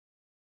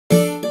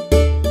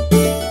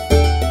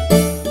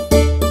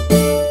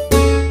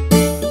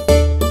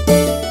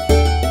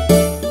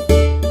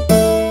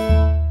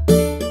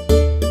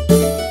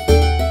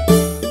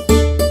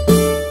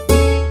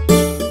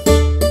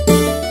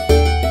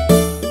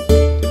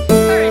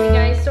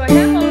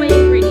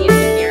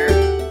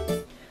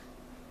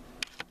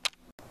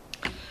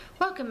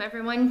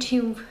everyone,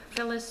 to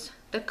Phyllis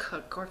the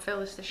cook or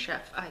Phyllis the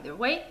chef, either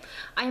way.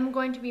 I'm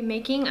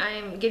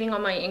getting all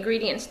my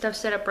ingredient stuff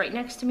set up right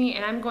next to me,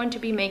 and I'm going to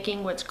be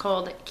making what's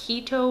called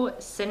keto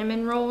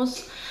cinnamon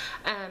rolls.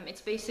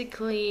 It's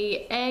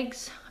basically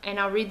eggs, and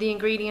I'll read the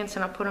ingredients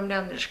and I'll put them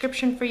down in the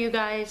description for you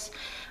guys.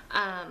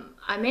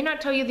 I may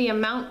not tell you the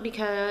amount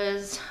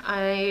because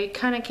I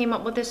kind of came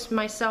up with this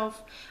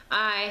myself.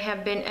 I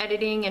have been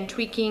editing and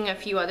tweaking a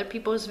few other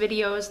people's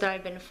videos that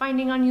I've been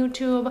finding on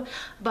YouTube,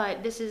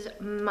 but this is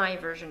my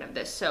version of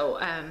this. So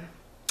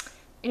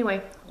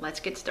anyway, let's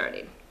get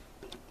started.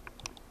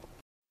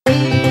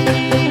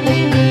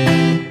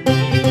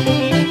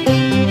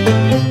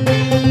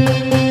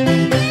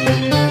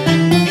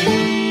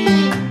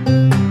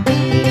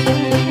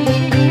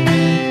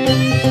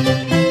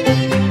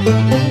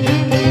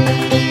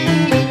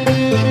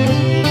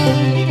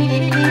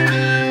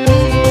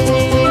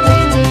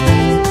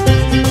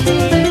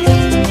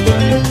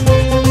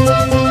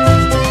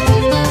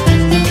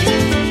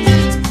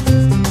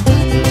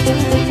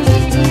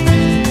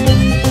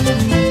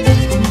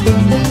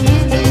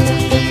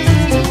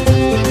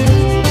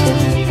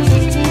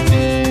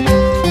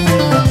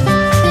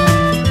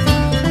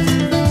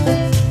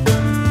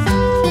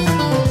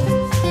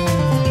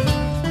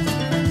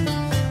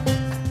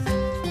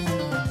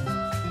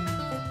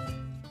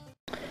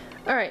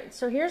 Alright,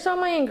 so here's all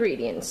my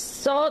ingredients.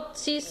 Salt,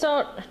 sea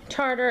salt,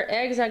 tartar,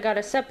 eggs I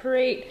gotta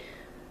separate,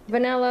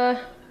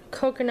 vanilla,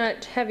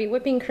 coconut, heavy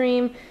whipping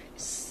cream,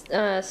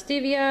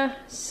 stevia,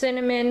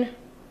 cinnamon,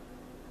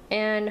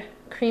 and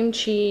cream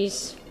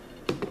cheese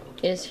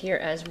is here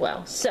as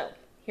well. So,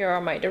 here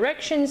are my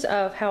directions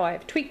of how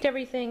I've tweaked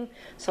everything.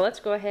 So let's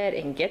go ahead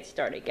and get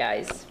started,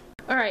 guys.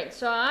 Alright,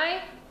 so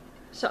I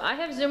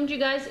have zoomed you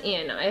guys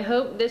in. I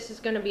hope this is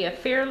gonna be a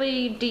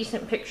fairly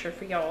decent picture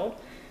for y'all.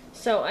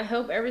 So I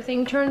hope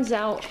everything turns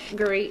out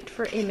great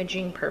for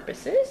imaging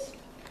purposes.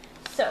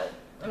 So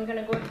I'm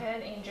gonna go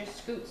ahead and just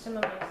scoot some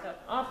of my stuff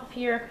off of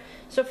here.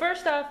 So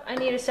first off, I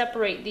need to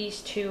separate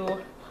these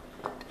two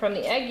from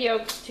the egg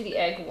yolks to the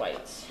egg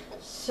whites.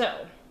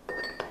 So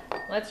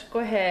let's go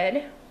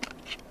ahead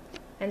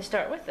and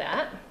start with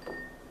that.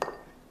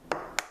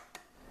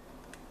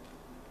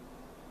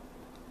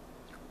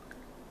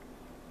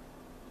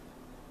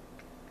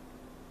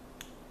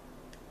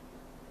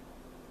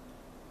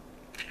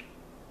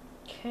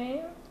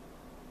 Okay.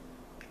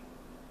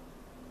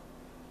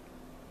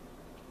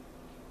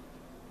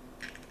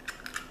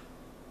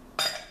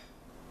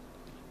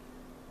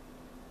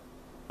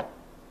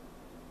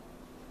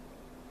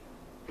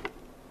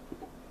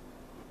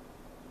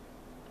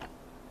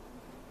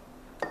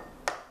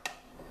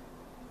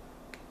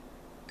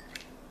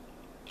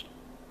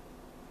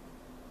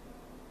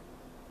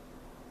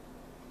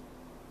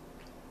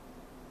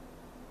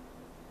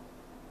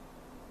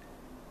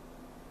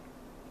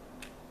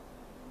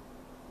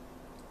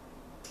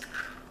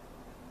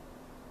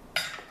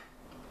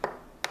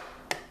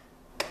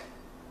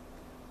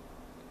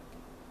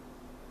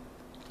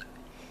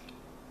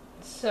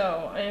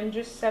 So I am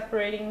just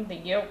separating the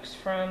yolks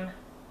from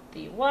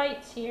the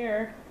whites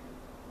here.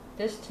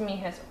 This to me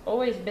has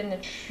always been the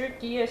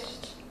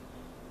trickiest.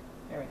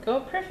 There we go,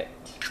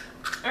 perfect.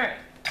 All right,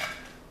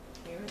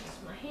 here's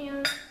my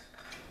hands.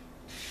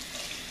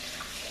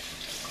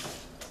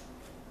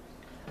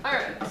 All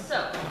right,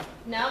 so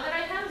now that I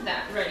have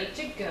that ready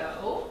to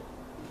go,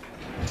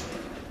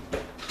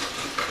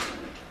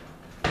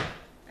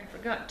 I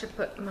forgot to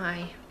put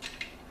my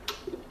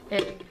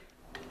egg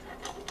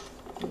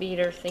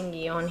beater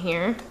thingy on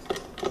here.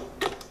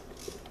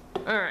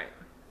 Alright,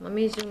 let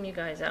me zoom you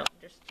guys out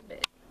just a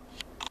bit.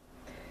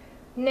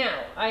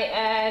 Now, I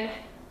add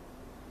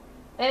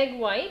egg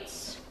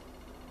whites.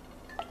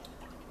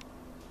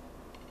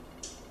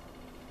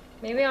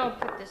 Maybe I'll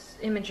put this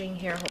imaging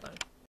here, hold on.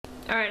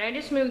 Alright, I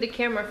just moved the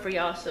camera for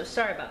y'all, so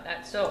sorry about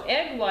that. So,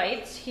 egg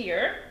whites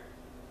here.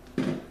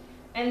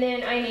 And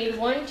then I need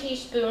 1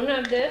 teaspoon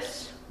of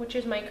this, which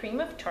is my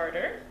cream of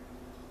tartar.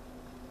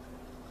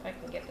 If I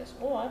can get this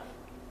off.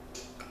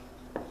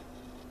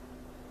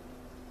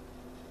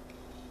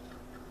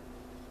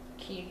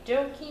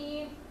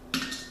 Ketogentic.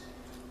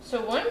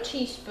 So 1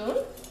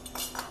 teaspoon.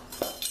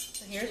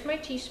 So here's my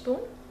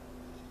teaspoon.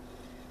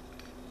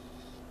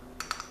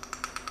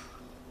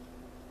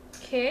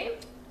 Okay.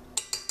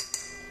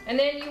 And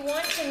then you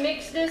want to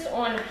mix this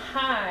on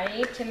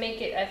high to make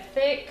it a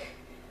thick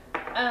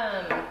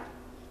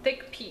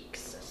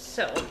peaks.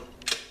 So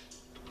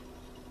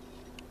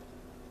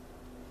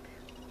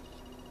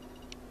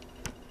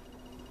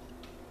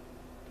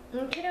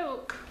okie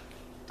doke.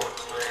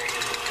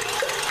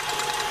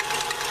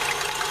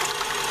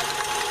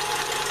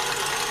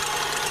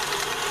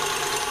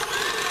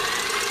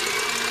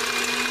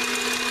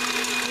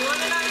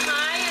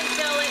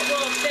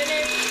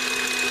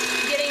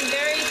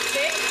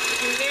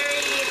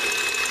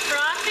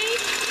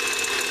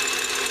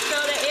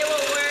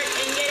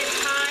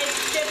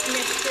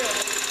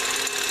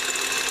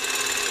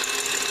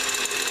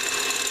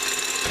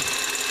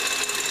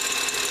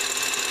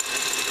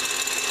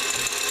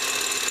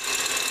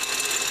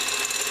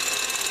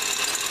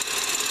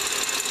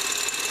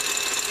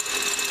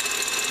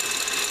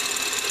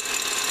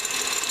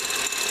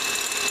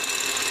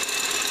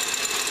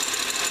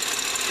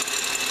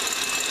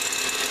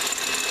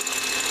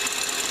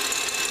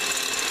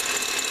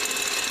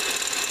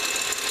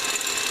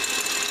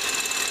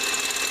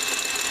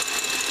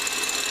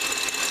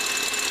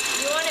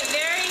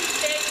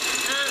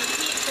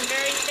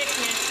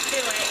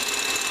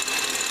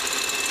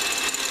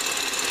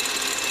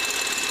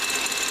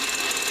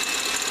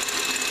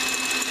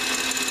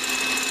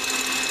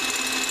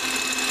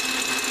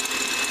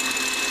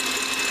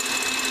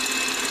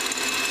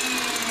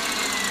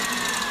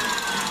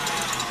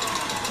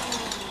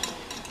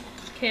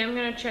 Okay, I'm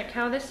gonna check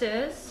how this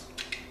is.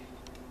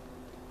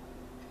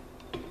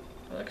 It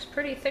looks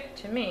pretty thick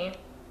to me.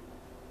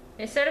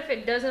 They said if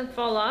it doesn't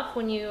fall off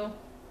when you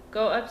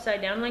go upside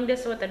down like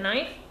this with a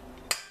knife,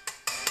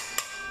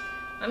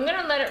 I'm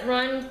gonna let it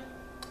run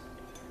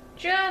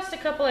just a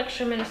couple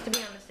extra minutes to be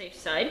on the safe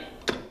side.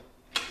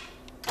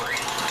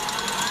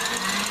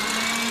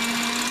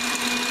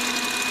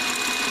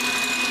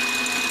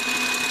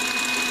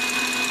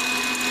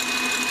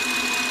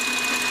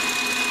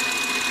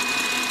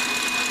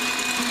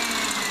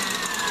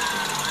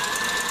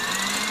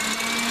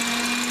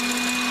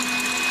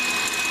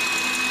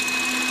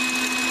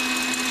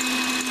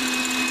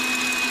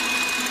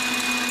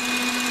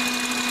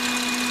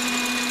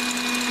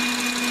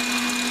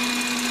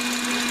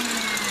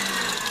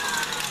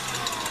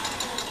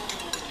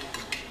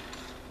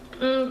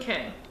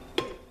 Okay,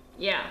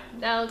 yeah,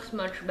 that looks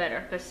much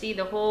better. Cause see,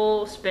 the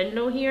whole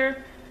spindle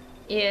here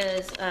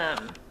is,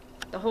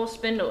 the whole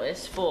spindle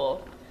is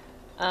full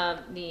of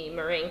the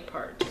meringue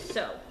part.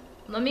 So,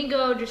 let me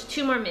go just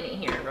 2 more minutes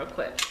here real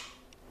quick.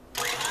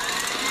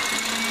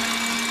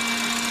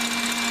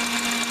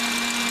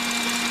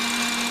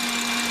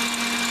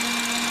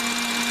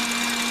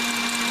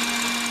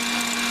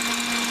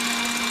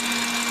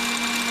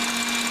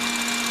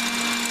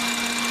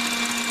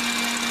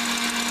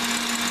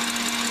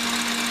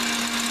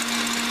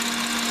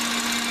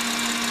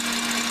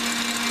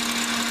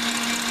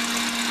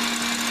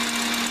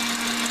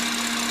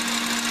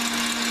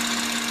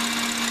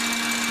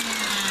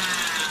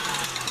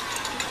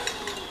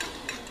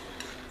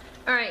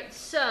 Alright,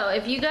 so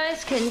if you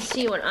guys can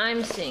see what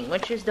I'm seeing,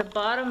 which is the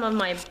bottom of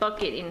my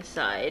bucket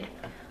inside,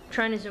 I'm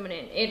trying to zoom it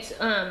in, it's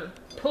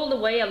pulled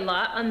away a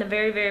lot on the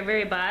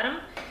very bottom.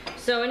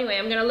 So anyway,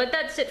 I'm gonna let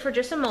that sit for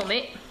just a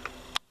moment.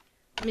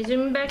 Let me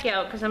zoom back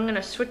out because I'm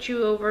gonna switch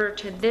you over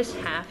to this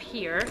half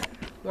here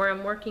where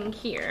I'm working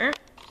here.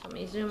 So let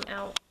me zoom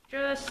out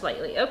just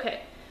slightly.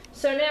 Okay,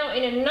 so now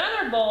in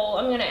another bowl,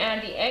 I'm gonna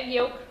add the egg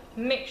yolk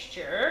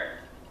mixture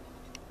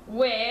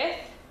with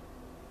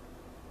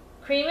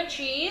cream of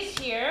cheese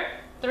here,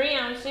 3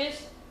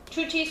 ounces,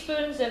 2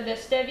 teaspoons of the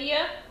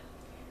stevia,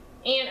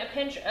 and a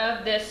pinch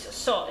of this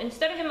salt.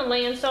 Instead of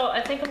Himalayan salt,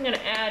 I think I'm gonna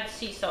add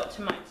sea salt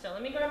to mine. So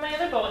let me grab my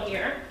other bowl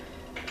here,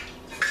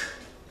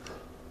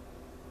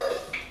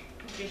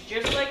 which is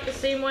just like the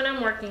same one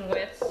I'm working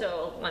with.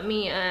 So let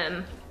me,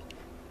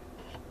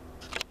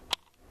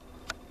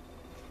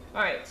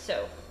 alright,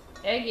 so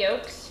egg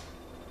yolks,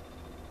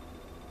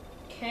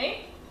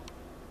 okay.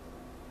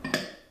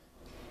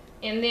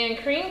 And then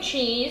cream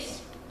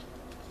cheese.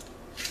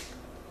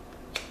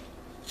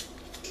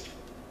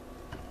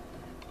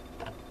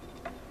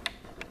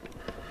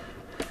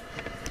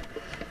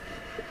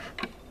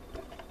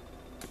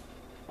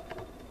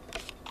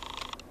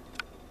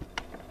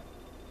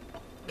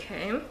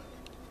 Okay.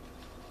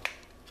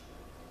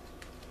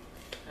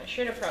 I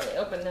should have probably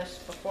opened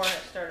this before I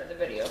started the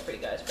video for you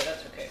guys, but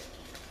that's okay.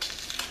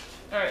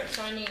 Alright,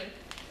 so I need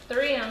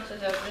 3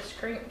 ounces of this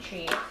cream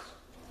cheese,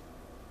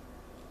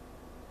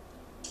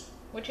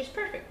 which is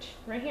perfect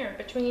right here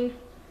between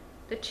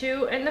the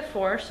 2 and the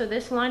 4. So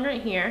this line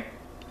right here,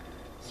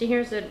 see,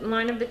 here's the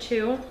line of the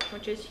 2,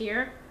 which is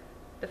here,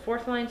 the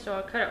 4th line, so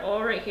I'll cut it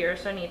all right here.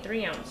 So I need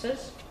 3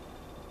 ounces.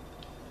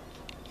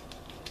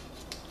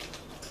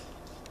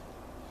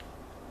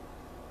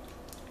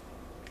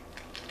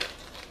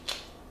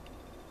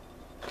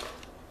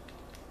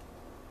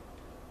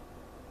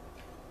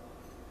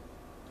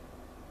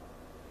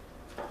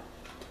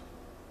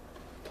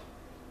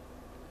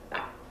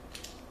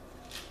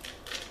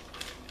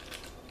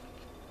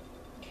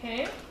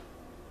 Okay,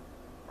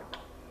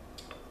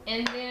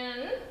 and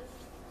then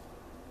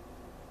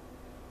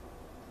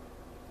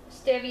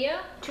stevia,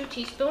 2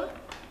 teaspoons.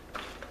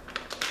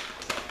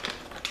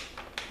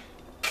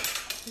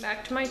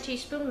 Back to my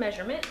teaspoon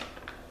measurement.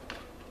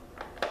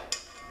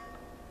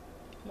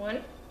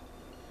 1,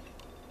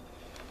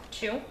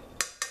 2. All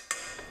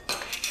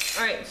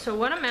right, so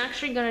what I'm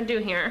actually gonna do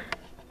here,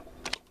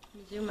 let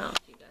me zoom out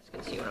so you guys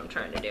can see what I'm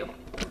trying to do.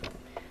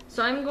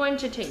 So I'm going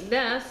to take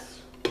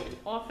this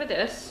off of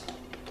this.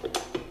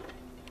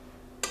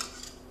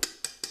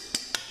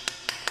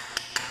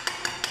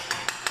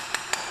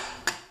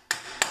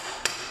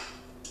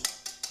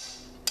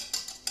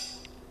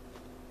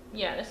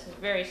 Yeah, this is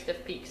very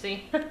stiff peak,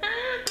 see?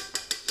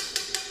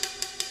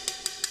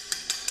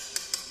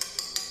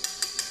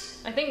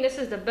 I think this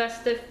is the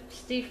best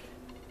stiff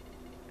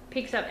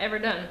peaks I've ever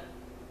done.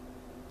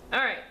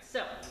 Alright,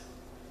 so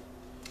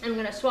I'm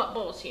gonna swap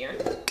bowls here.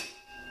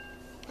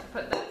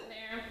 Put that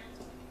there.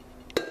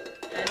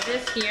 Add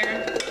this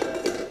here.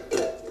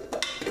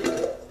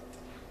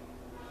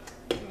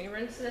 Let me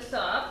rinse this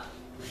off.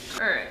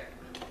 Alright.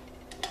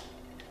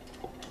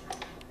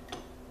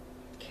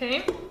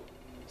 Okay.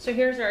 So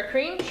here's our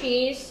cream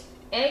cheese,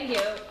 egg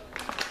yolk,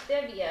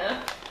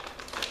 stevia.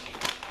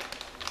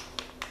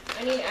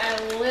 I need to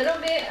add a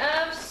little bit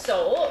of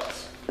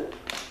salt.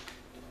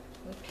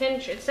 A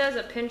pinch, it says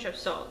a pinch of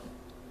salt.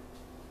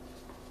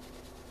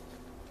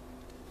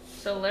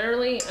 So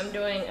literally, I'm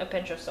doing a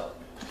pinch of salt.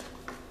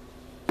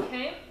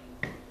 Okay.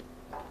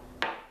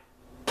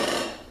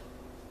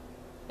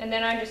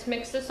 And then I just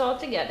mix this all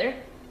together.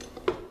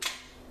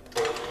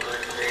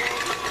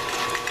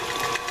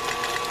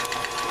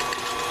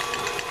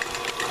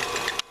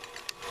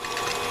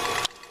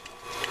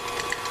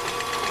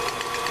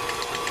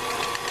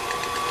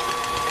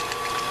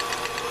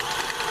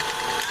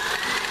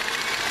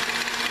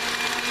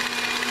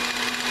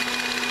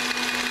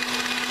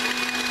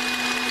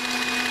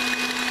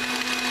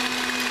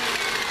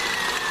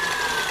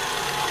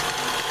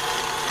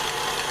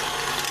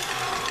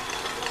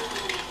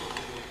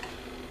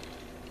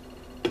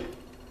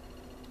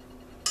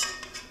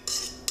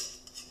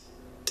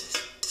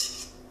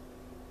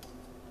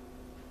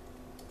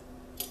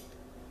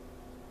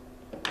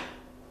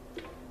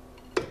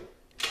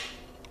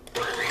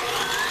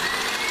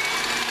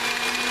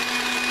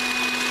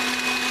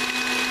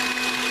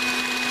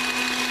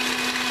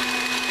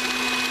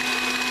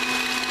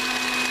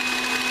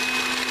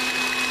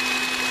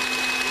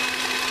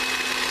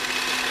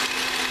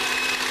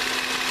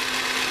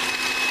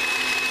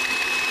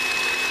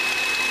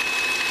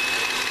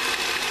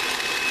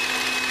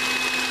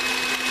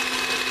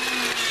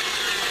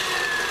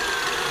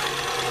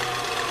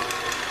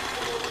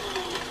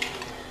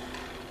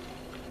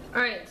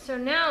 Alright, so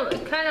now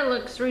it kind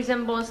of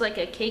resembles like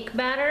a cake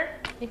batter,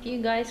 if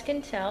you guys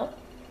can tell.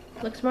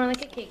 Looks more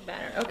like a cake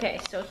batter. Okay,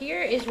 so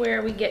here is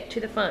where we get to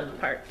the fun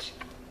part.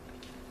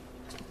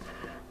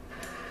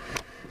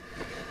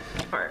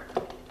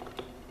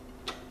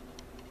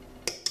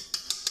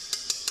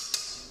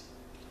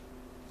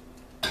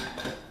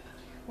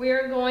 We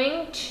are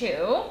going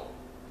to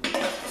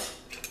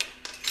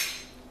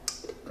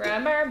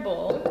grab our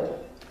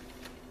bowl,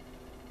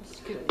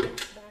 scoot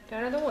it back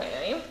out of the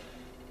way.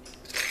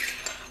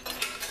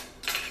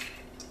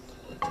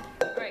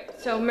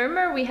 So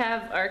remember, we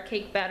have our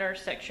cake batter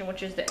section,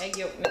 which is the egg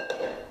yolk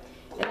mixture.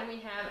 And then we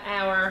have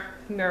our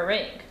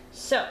meringue.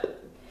 So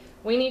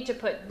we need to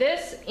put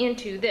this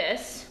into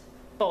this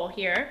bowl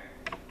here.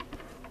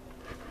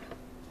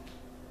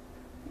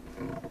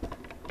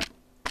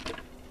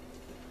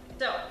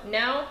 So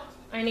now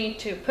I need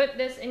to put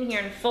this in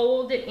here and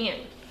fold it in.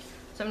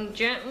 So I'm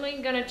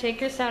gently gonna take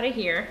this out of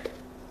here.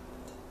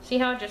 See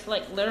how it just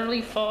like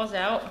literally falls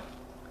out?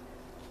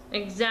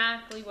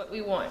 Exactly what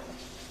we want.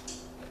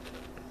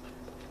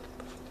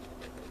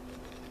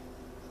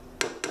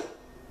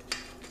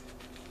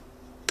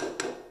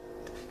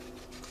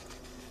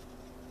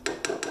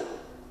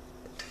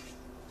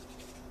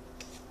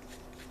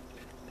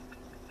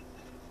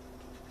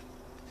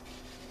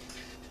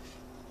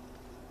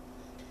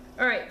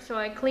 Alright, so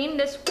I cleaned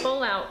this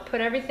bowl out,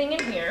 put everything in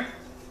here.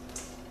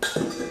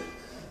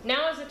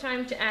 Now is the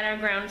time to add our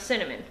ground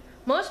cinnamon.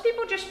 Most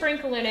people just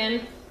sprinkle it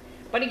in,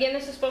 but again,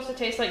 this is supposed to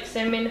taste like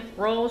cinnamon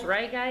rolls,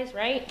 right guys,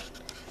 right?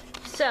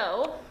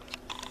 So,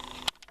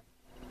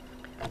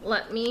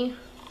 let me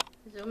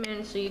zoom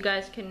in so you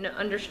guys can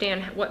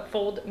understand what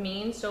fold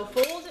means. So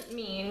fold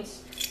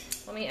means,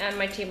 let me add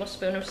my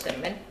tablespoon of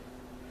cinnamon.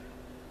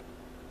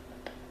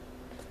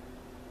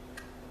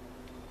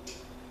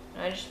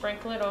 I just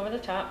sprinkle it over the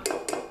top.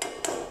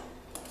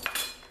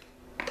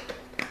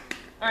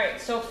 Alright,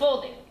 so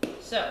folding.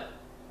 So,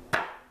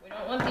 we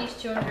don't want these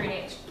two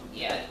ingredients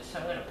yet, so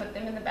I'm going to put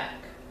them in the back.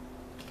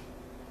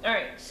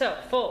 Alright, so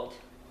fold.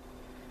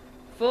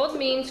 Fold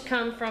means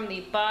come from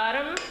the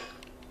bottom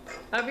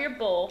of your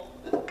bowl.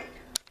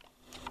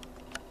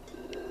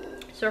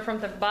 So from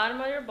the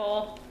bottom of your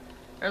bowl,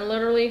 and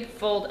literally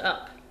fold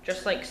up,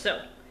 just like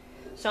so.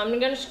 So I'm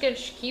going to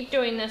keep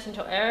doing this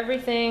until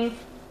everything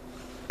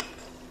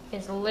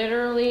is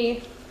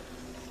literally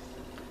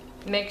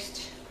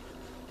mixed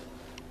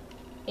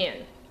in,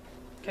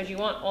 because you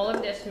want all of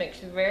this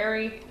mixed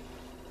very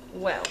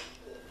well.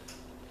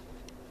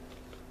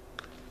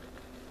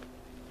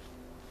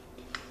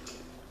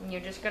 And you're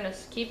just gonna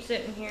keep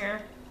sitting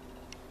here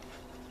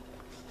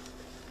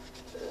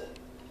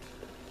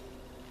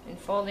and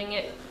folding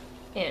it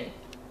in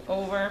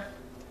over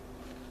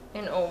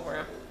and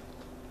over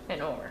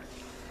and over,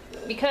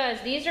 because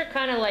these are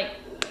kind of like,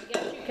 I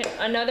guess you can,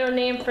 another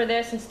name for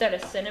this instead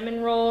of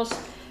cinnamon rolls,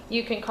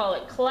 you can call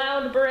it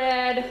cloud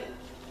bread.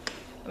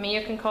 I mean,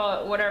 you can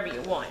call it whatever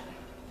you want.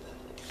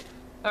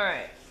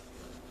 Alright,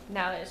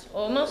 now that it's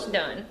almost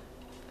done,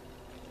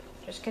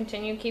 just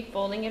continue, keep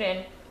folding it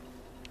in,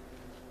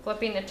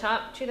 flipping the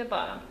top to the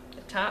bottom,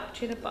 the top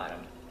to the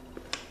bottom.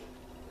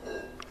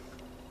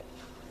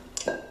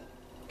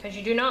 Because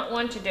you do not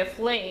want to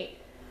deflate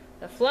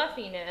the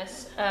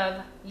fluffiness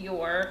of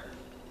your,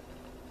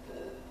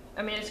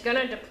 I mean, it's going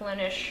to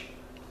deplenish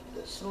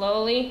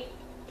slowly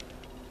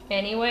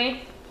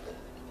anyway.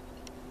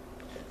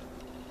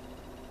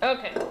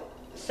 Okay,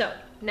 so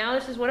now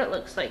this is what it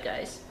looks like,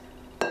 guys.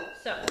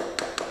 So,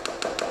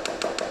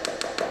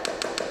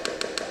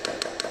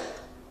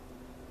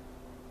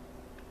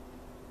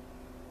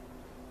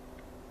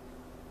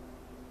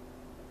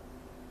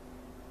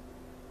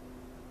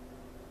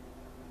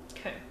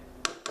 okay,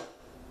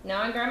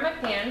 now I grab my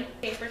pan,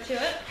 paper to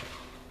it,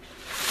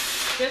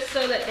 just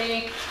so that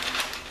they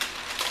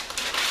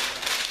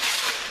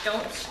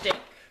don't stick,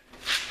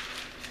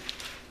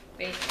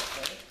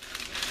 basically.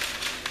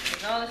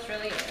 is all this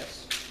really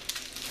is.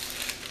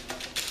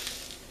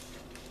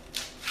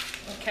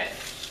 Okay.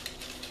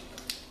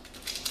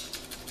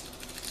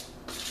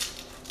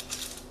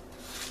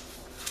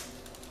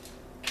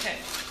 Okay.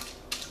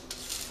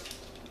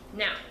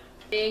 Now,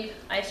 big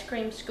ice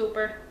cream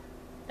scooper.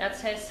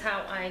 That's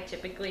how I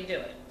typically do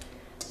it.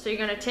 So you're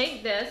gonna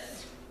take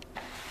this.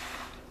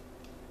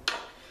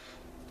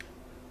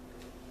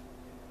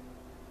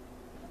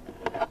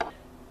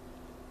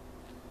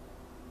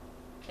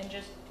 And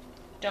just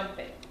dump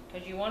it,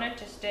 because you want it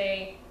to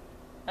stay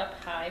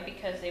up high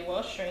because they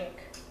will shrink.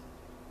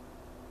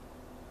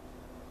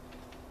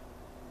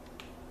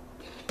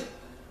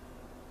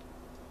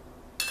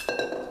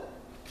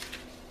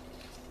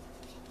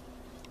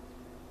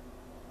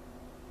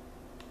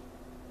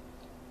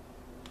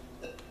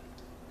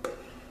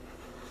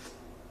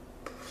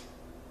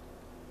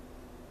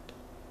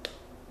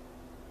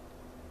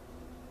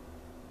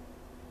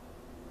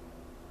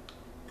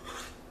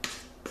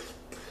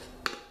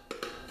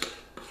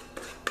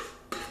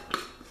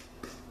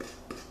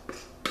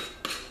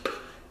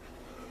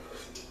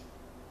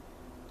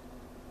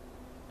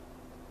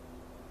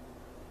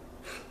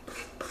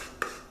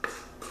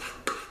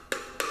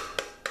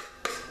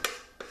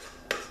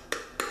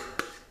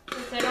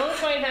 I don't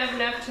quite have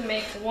enough to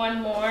make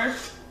one more.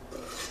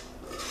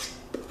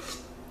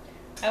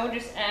 I will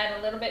just add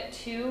a little bit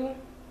to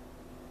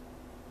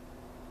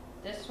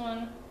this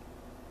one,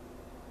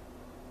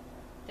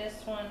 this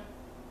one,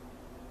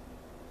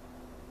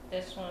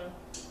 this one.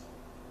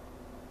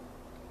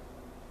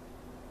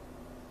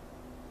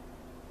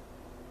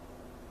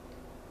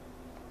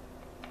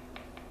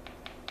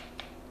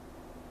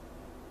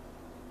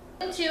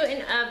 Into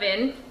an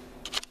oven.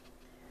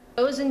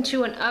 Goes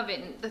into an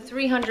oven, the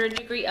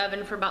 300-degree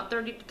oven, for about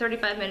 30 to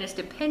 35 minutes,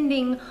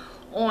 depending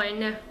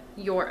on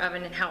your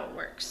oven and how it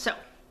works. So,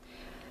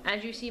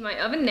 as you see my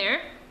oven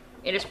there,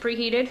 it is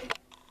preheated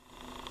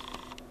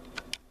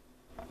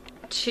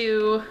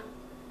to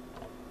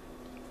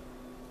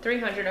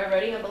 300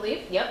 already, I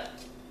believe. Yep.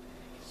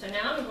 So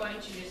now I'm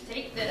going to just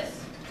take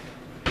this,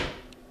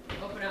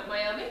 open up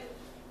my oven,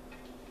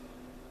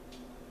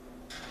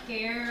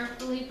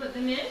 carefully put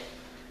them in.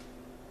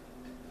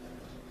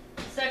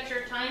 Set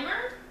your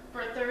timer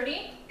for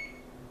 30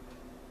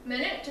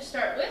 minutes to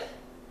start with.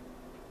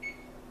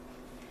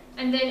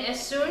 And then as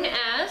soon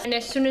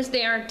as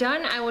they are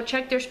done, I will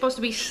check. They're supposed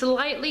to be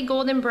slightly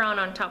golden brown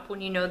on top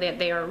when you know that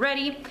they are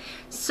ready.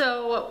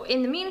 So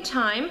in the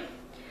meantime,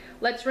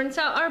 let's rinse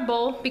out our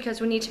bowl because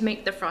we need to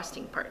make the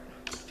frosting part.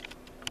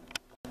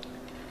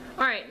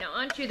 Alright, now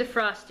onto the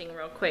frosting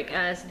real quick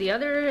as the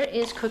other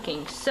is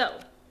cooking. So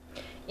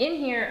in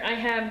here I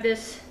have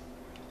this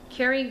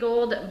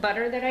Kerrygold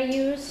butter that I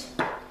use.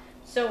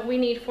 So we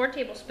need 4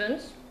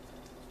 tablespoons.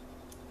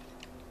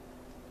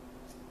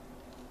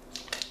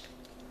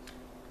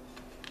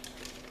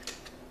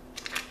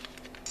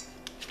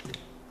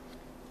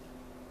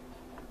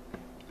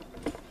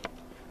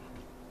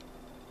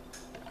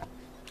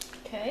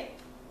 Okay.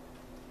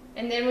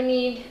 And then we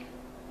need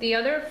the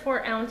other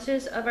 4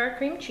 ounces of our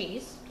cream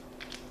cheese.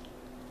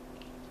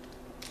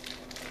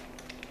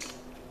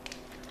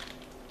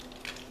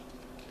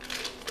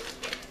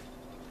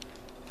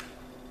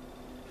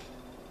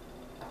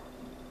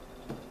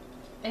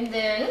 And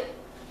then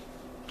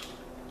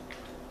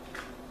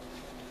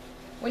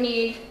we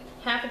need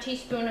half a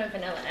teaspoon of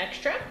vanilla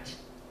extract.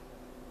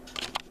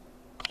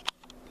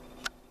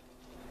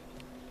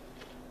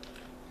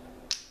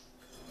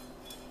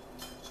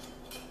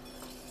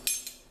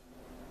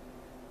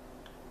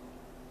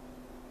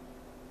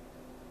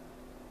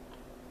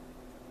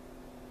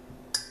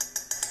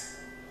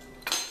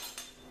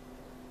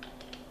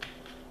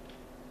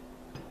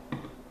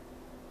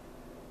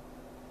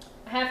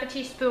 Half a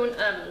teaspoon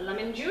of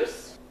lemon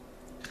juice.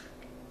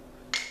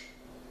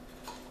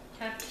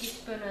 Half a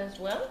teaspoon as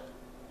well.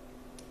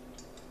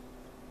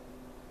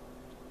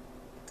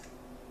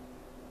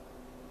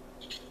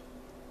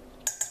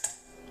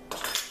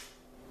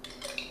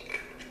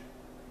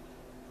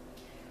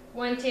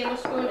 One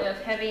tablespoon of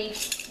heavy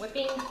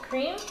whipping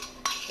cream.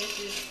 This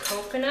is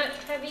coconut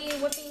heavy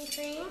whipping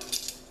cream.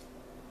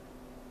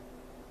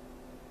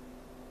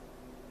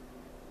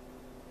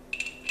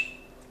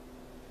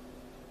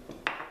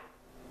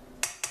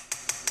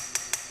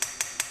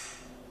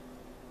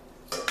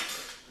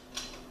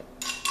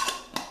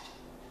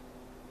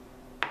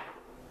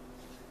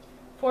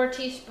 Four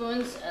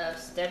teaspoons of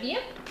stevia.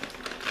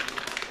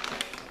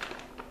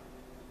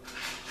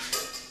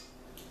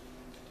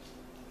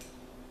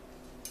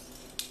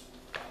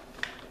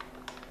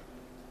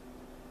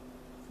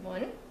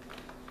 One,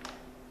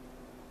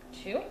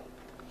 2,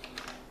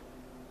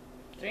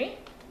 3,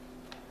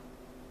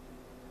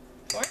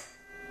 4.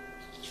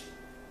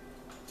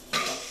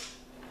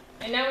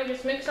 And now we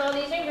just mix all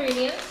these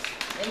ingredients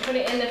and put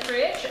it in the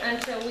fridge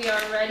until we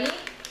are ready.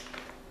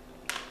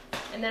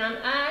 And then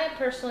I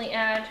personally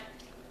add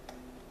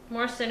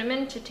more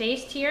cinnamon to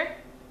taste here.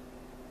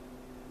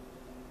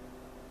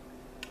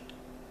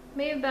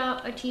 Maybe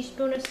about a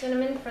teaspoon of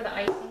cinnamon for the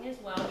icing as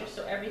well, just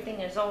so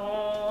everything is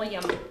all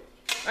yummy.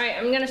 Alright,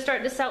 I'm gonna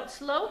start this out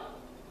slow.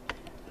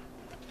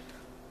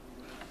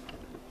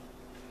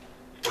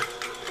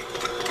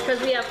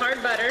 Because we have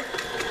hard butter.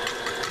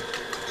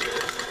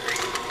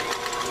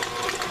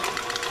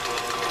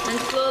 And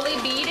slowly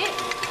beat it.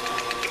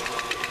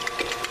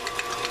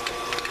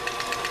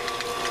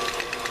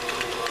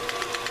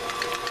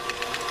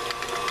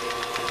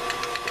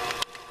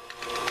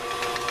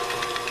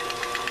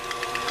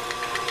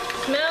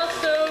 Smells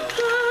so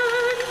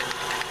good.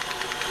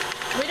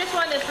 We just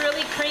want this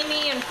really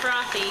creamy and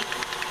frothy.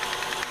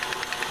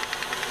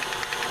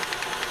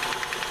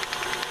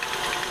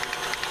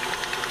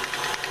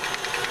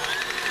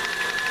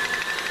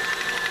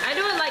 I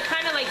do it like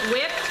kind of like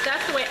whipped.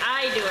 That's the way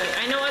I do it.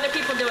 I know other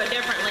people do it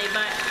differently,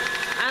 but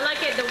I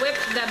like it the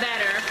whipped the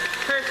better,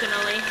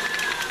 personally.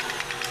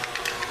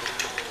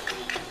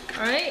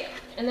 Alright,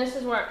 and this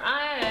is where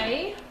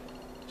I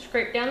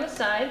scrape down the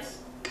sides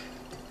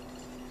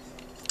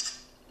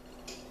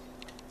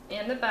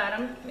and the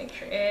bottom. Make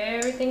sure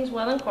everything's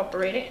well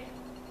incorporated.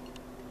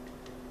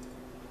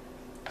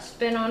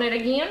 Spin on it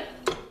again.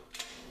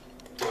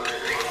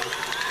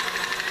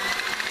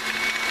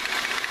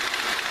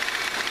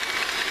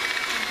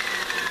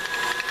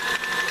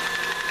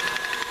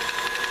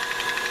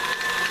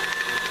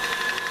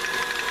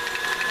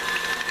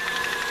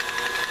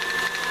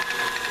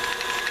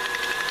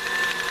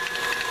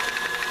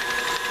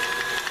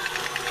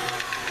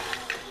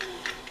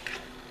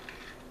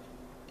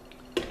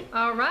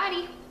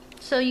 Alrighty,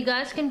 so you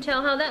guys can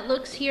tell how that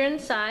looks here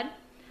inside.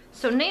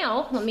 So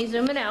now, let me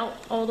zoom it out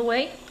all the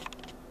way.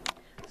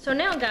 So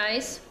now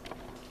guys,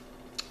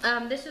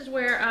 this is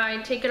where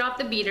I take it off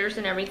the beaters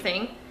and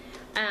everything.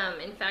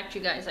 In fact,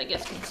 you guys, I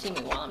guess, can see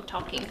me while I'm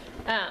talking.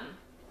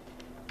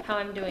 How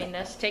I'm doing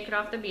this. Take it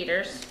off the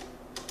beaters.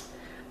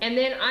 And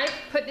then I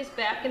put this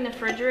back in the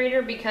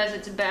refrigerator because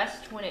it's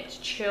best when it's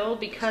chilled,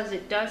 because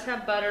it does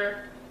have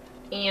butter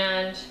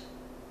and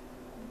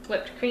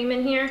whipped cream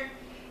in here.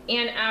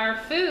 And our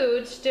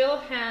food still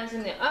has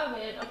in the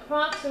oven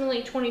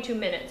approximately 22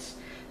 minutes.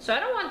 So I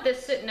don't want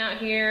this sitting out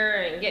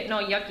here and getting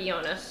all yucky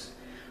on us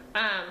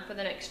for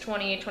the next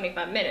 20 or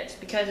 25 minutes.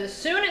 Because as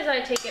soon as I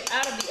take it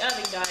out of the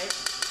oven,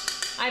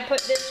 guys, I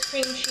put this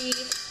cream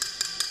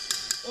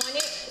cheese on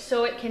it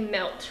so it can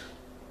melt.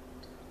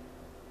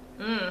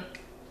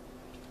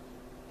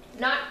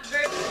 Not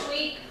very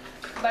sweet,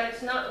 but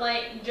it's not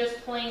like just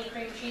plain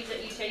cream cheese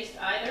that you taste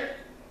either.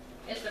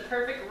 It's the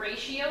perfect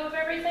ratio of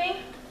everything.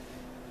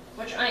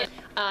 Which I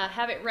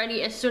have it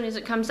ready as soon as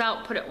it comes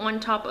out, put it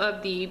on top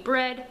of the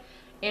bread,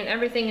 and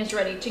everything is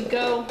ready to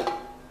go.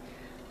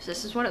 So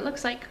this is what it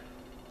looks like.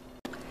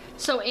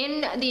 So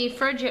in the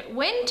fridge it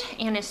went,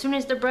 and as soon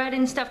as the bread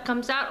and stuff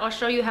comes out, I'll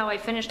show you how I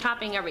finished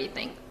topping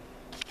everything.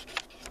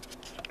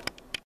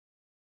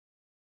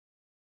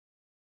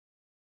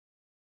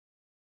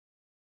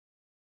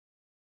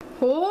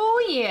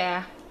 Oh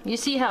yeah, you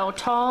see how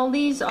tall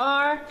these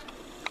are?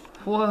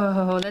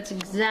 Whoa, that's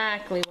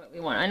exactly what we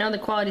want. I know the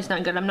quality's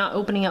not good. I'm not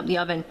opening up the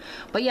oven.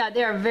 But yeah,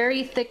 they are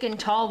very thick and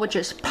tall, which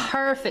is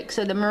perfect.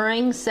 So the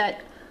meringue set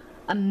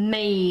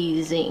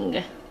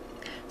amazing.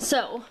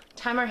 So,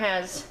 timer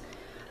has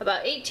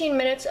about 18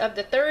 minutes of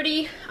the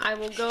 30. I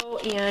will go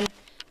and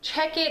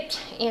check it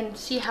and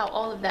see how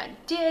all of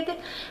that did.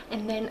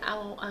 And then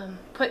I'll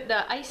put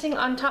the icing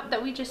on top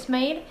that we just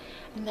made.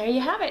 And there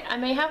you have it. I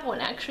may have one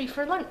actually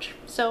for lunch.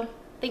 So,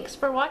 thanks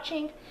for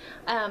watching,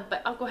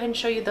 but I'll go ahead and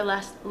show you the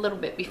last little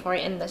bit before I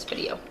end this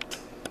video.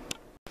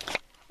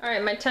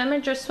 Alright, my timer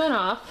just went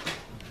off.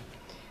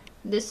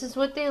 This is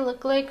what they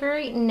look like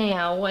right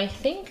now. I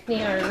think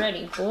they are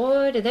ready.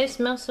 Boy, do they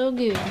smell so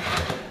good.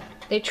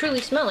 They truly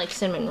smell like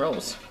cinnamon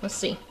rolls. Let's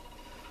see.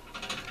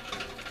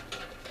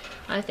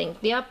 I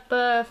think they are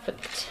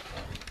perfect.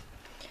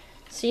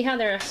 See how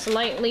they're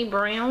slightly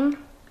brown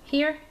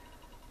here?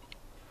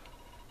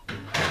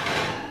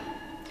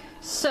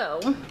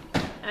 So,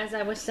 as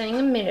I was saying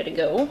a minute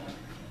ago,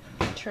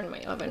 turn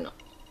my oven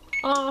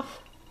off.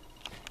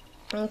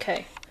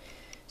 Okay,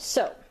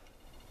 so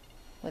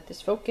let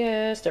this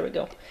focus. There we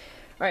go.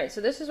 Alright,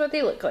 so this is what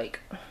they look like.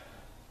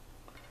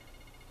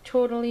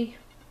 Totally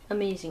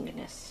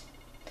amazingness.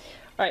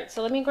 Alright,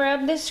 so let me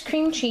grab this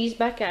cream cheese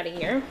back out of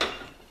here.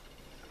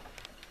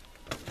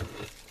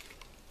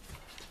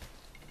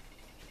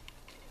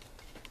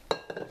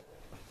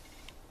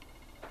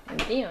 And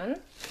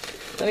then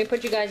let me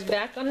put you guys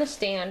back on the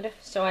stand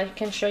so I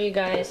can show you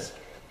guys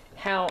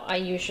how I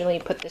usually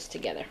put this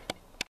together.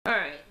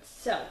 Alright,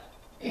 so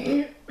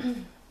I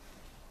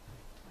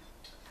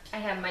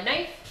have my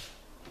knife.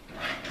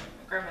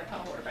 Grab my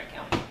pot holder back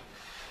out.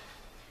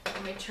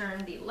 Let me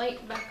turn the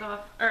light back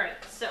off.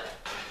 Alright, so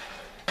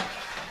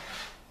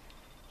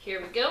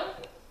here we go.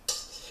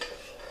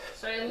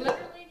 So I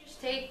literally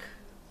just take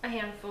a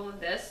handful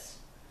of this,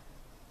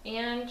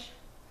 and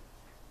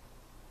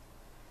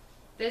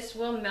this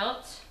will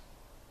melt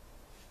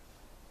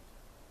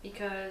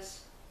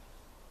because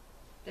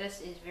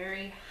this is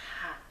very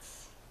hot.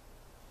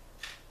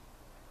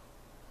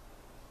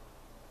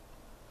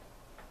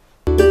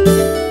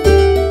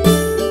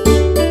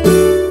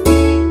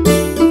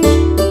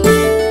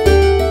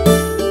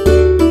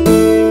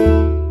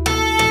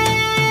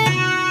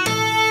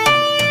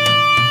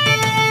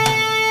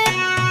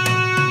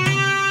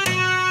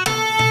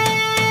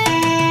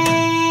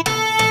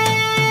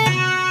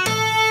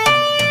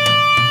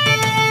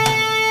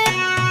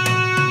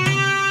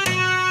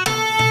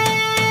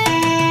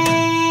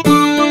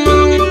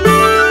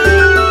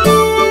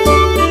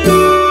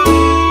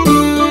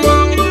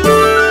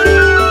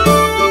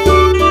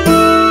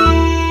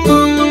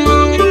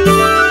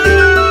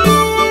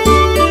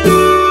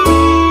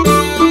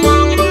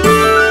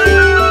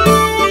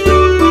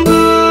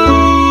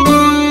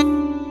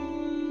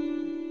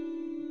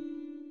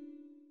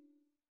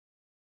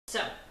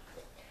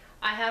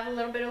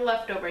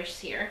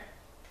 here.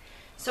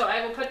 So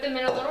I will put them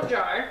in a little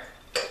jar.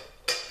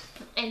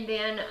 And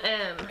then,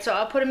 so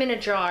I'll put them in a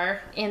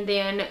jar, and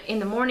then in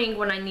the morning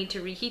when I need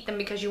to reheat them,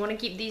 because you want to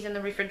keep these in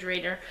the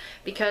refrigerator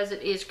because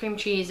it is cream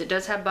cheese, it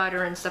does have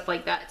butter and stuff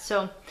like that.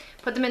 So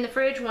put them in the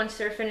fridge once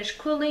they're finished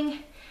cooling,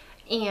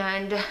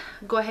 and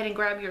go ahead and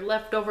grab your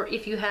leftover,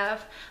 if you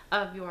have,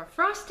 of your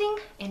frosting,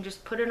 and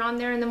just put it on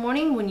there in the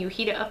morning when you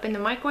heat it up in the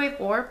microwave,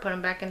 or put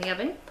them back in the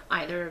oven,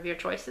 either of your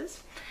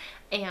choices.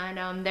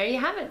 And there you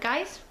have it,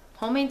 guys.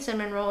 Homemade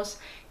cinnamon rolls,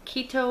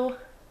 keto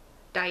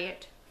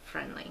diet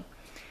friendly.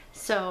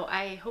 So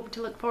I hope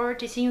to look forward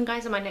to seeing you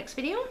guys in my next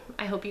video.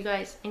 I hope you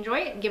guys enjoy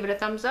it. Give it a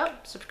thumbs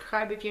up,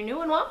 subscribe if you're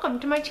new, and welcome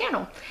to my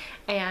channel.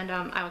 And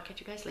I will catch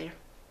you guys later.